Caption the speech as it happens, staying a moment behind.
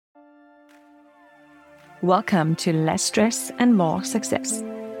Welcome to Less Stress and More Success.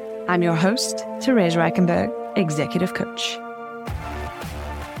 I'm your host, Therese Reichenberg, Executive Coach.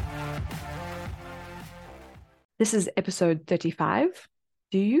 This is episode 35.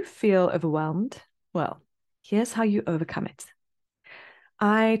 Do you feel overwhelmed? Well, here's how you overcome it.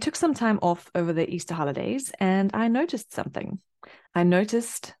 I took some time off over the Easter holidays and I noticed something. I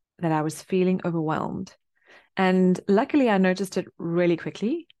noticed that I was feeling overwhelmed. And luckily, I noticed it really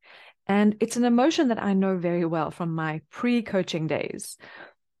quickly. And it's an emotion that I know very well from my pre-coaching days.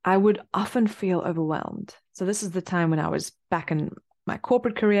 I would often feel overwhelmed. So this is the time when I was back in my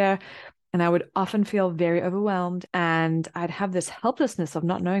corporate career, and I would often feel very overwhelmed, and I'd have this helplessness of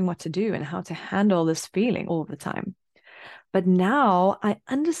not knowing what to do and how to handle this feeling all the time. But now I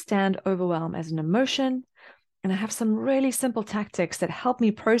understand overwhelm as an emotion, and I have some really simple tactics that help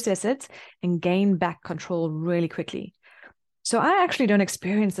me process it and gain back control really quickly. So I actually don't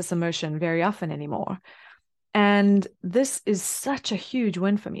experience this emotion very often anymore. And this is such a huge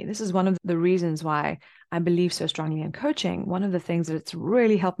win for me. This is one of the reasons why I believe so strongly in coaching, one of the things that it's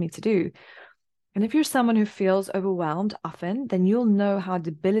really helped me to do. And if you're someone who feels overwhelmed often, then you'll know how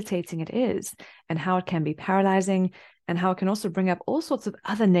debilitating it is and how it can be paralyzing and how it can also bring up all sorts of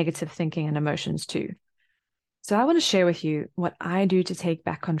other negative thinking and emotions too. So I want to share with you what I do to take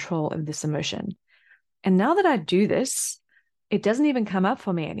back control of this emotion. And now that I do this, it doesn't even come up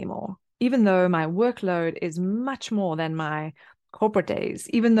for me anymore, even though my workload is much more than my corporate days,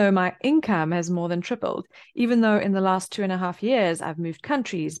 even though my income has more than tripled, even though in the last 2.5 years, I've moved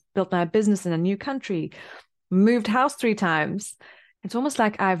countries, built my business in a new country, moved house 3 times. It's almost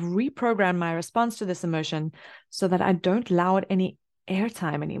like I've reprogrammed my response to this emotion so that I don't allow it any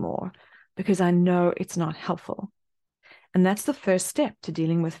airtime anymore because I know it's not helpful. And that's the first step to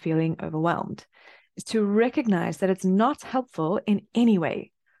dealing with feeling overwhelmed, is to recognize that it's not helpful in any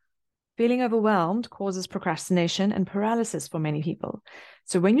way. Feeling overwhelmed causes procrastination and paralysis for many people.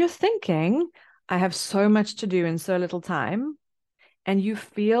 So when you're thinking, I have so much to do in so little time, and you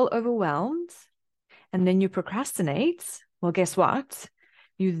feel overwhelmed, and then you procrastinate, well, guess what?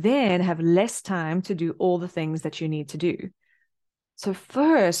 You then have less time to do all the things that you need to do. So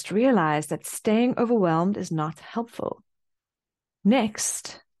first, realize that staying overwhelmed is not helpful.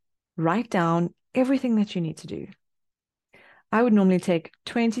 Next, write down everything that you need to do. I would normally take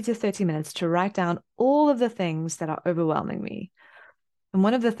 20 to 30 minutes to write down all of the things that are overwhelming me. And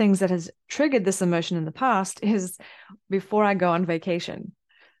one of the things that has triggered this emotion in the past is before I go on vacation.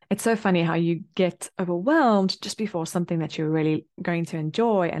 It's so funny how you get overwhelmed just before something that you're really going to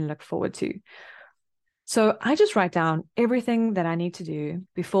enjoy and look forward to. So I just write down everything that I need to do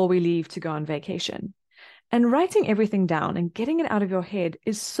before we leave to go on vacation. And writing everything down and getting it out of your head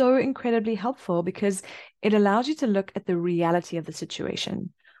is so incredibly helpful because it allows you to look at the reality of the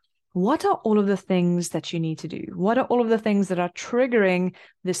situation. What are all of the things that you need to do? What are all of the things that are triggering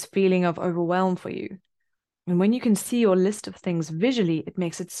this feeling of overwhelm for you? And when you can see your list of things visually, it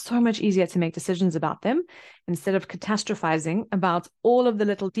makes it so much easier to make decisions about them instead of catastrophizing about all of the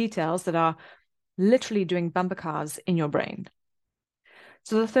little details that are literally doing bumper cars in your brain.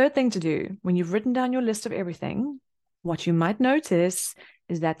 So the third thing to do, when you've written down your list of everything, what you might notice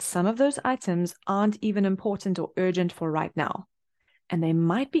is that some of those items aren't even important or urgent for right now, and they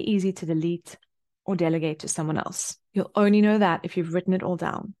might be easy to delete or delegate to someone else. You'll only know that if you've written it all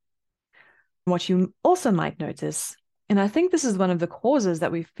down. What you also might notice, and I think this is one of the causes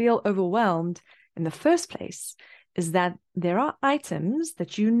that we feel overwhelmed in the first place, is that there are items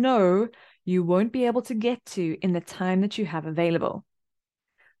that you know you won't be able to get to in the time that you have available.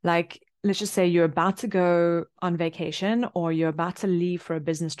 Like, let's just say you're about to go on vacation or you're about to leave for a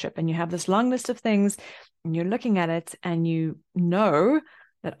business trip and you have this long list of things and you're looking at it and you know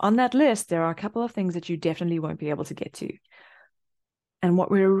that on that list, there are a couple of things that you definitely won't be able to get to. And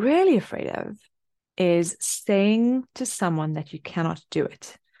what we're really afraid of is saying to someone that you cannot do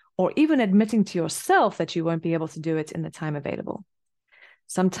it, or even admitting to yourself that you won't be able to do it in the time available.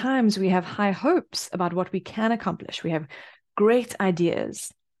 Sometimes we have high hopes about what we can accomplish. We have great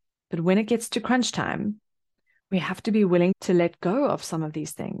ideas. But when it gets to crunch time, we have to be willing to let go of some of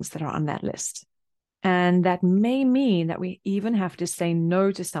these things that are on that list. And that may mean that we even have to say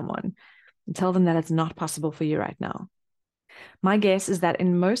no to someone and tell them that it's not possible for you right now. My guess is that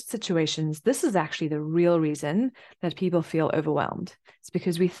in most situations, this is actually the real reason that people feel overwhelmed. It's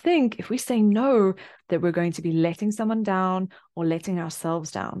because we think if we say no, that we're going to be letting someone down or letting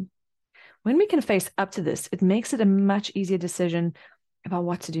ourselves down. When we can face up to this, it makes it a much easier decision about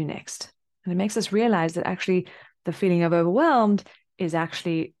what to do next. And it makes us realize that actually the feeling of overwhelmed is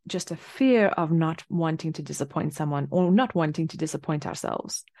actually just a fear of not wanting to disappoint someone or not wanting to disappoint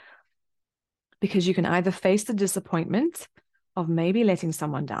ourselves. because you can either face the disappointment of maybe letting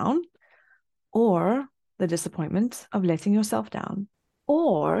someone down, or the disappointment of letting yourself down.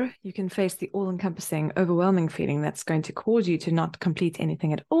 Or you can face the all-encompassing, overwhelming feeling that's going to cause you to not complete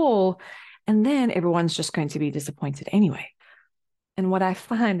anything at all. And then everyone's just going to be disappointed anyway. And what I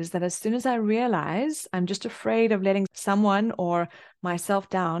find is that as soon as I realize I'm just afraid of letting someone or myself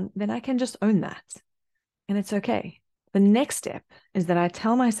down, then I can just own that. And it's okay. The next step is that I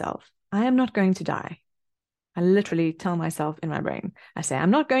tell myself, I am not going to die. I literally tell myself in my brain, I say,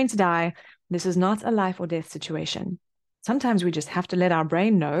 I'm not going to die. This is not a life or death situation. Sometimes we just have to let our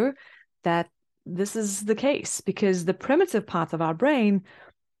brain know that this is the case, because the primitive part of our brain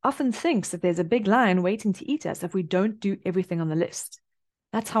often thinks that there's a big lion waiting to eat us if we don't do everything on the list.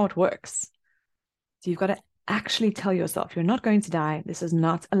 That's how it works. So you've got to actually tell yourself, you're not going to die. This is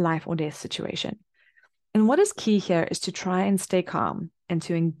not a life or death situation. And what is key here is to try and stay calm and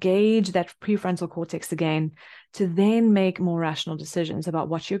to engage that prefrontal cortex again, to then make more rational decisions about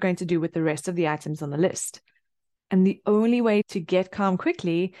what you're going to do with the rest of the items on the list. And the only way to get calm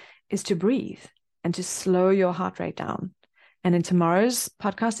quickly is to breathe and to slow your heart rate down. And in tomorrow's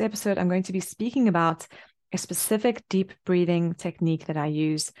podcast episode, I'm going to be speaking about a specific deep breathing technique that I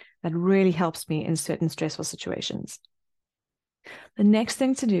use that really helps me in certain stressful situations. The next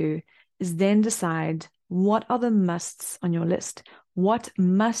thing to do is then decide, what are the musts on your list? What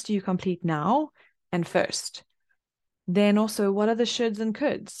must you complete now and first? Then also, what are the shoulds and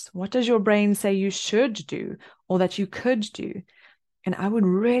coulds? What does your brain say you should do or that you could do? And I would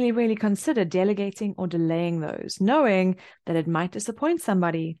really, really consider delegating or delaying those, knowing that it might disappoint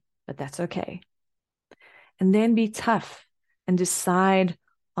somebody, but that's okay. And then be tough and decide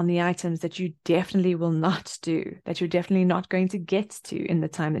on the items that you definitely will not do, that you're definitely not going to get to in the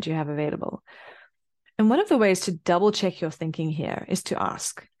time that you have available. And one of the ways to double check your thinking here is to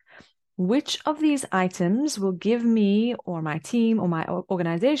ask, which of these items will give me or my team or my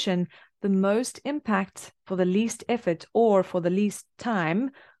organization the most impact for the least effort or for the least time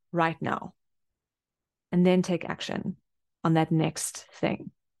right now? And then take action on that next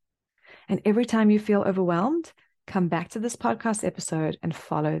thing. And every time you feel overwhelmed, come back to this podcast episode and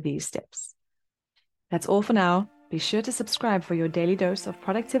follow these steps. That's all for now. Be sure to subscribe for your daily dose of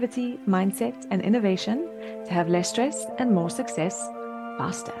productivity, mindset, and innovation to have less stress and more success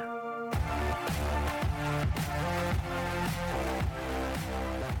faster.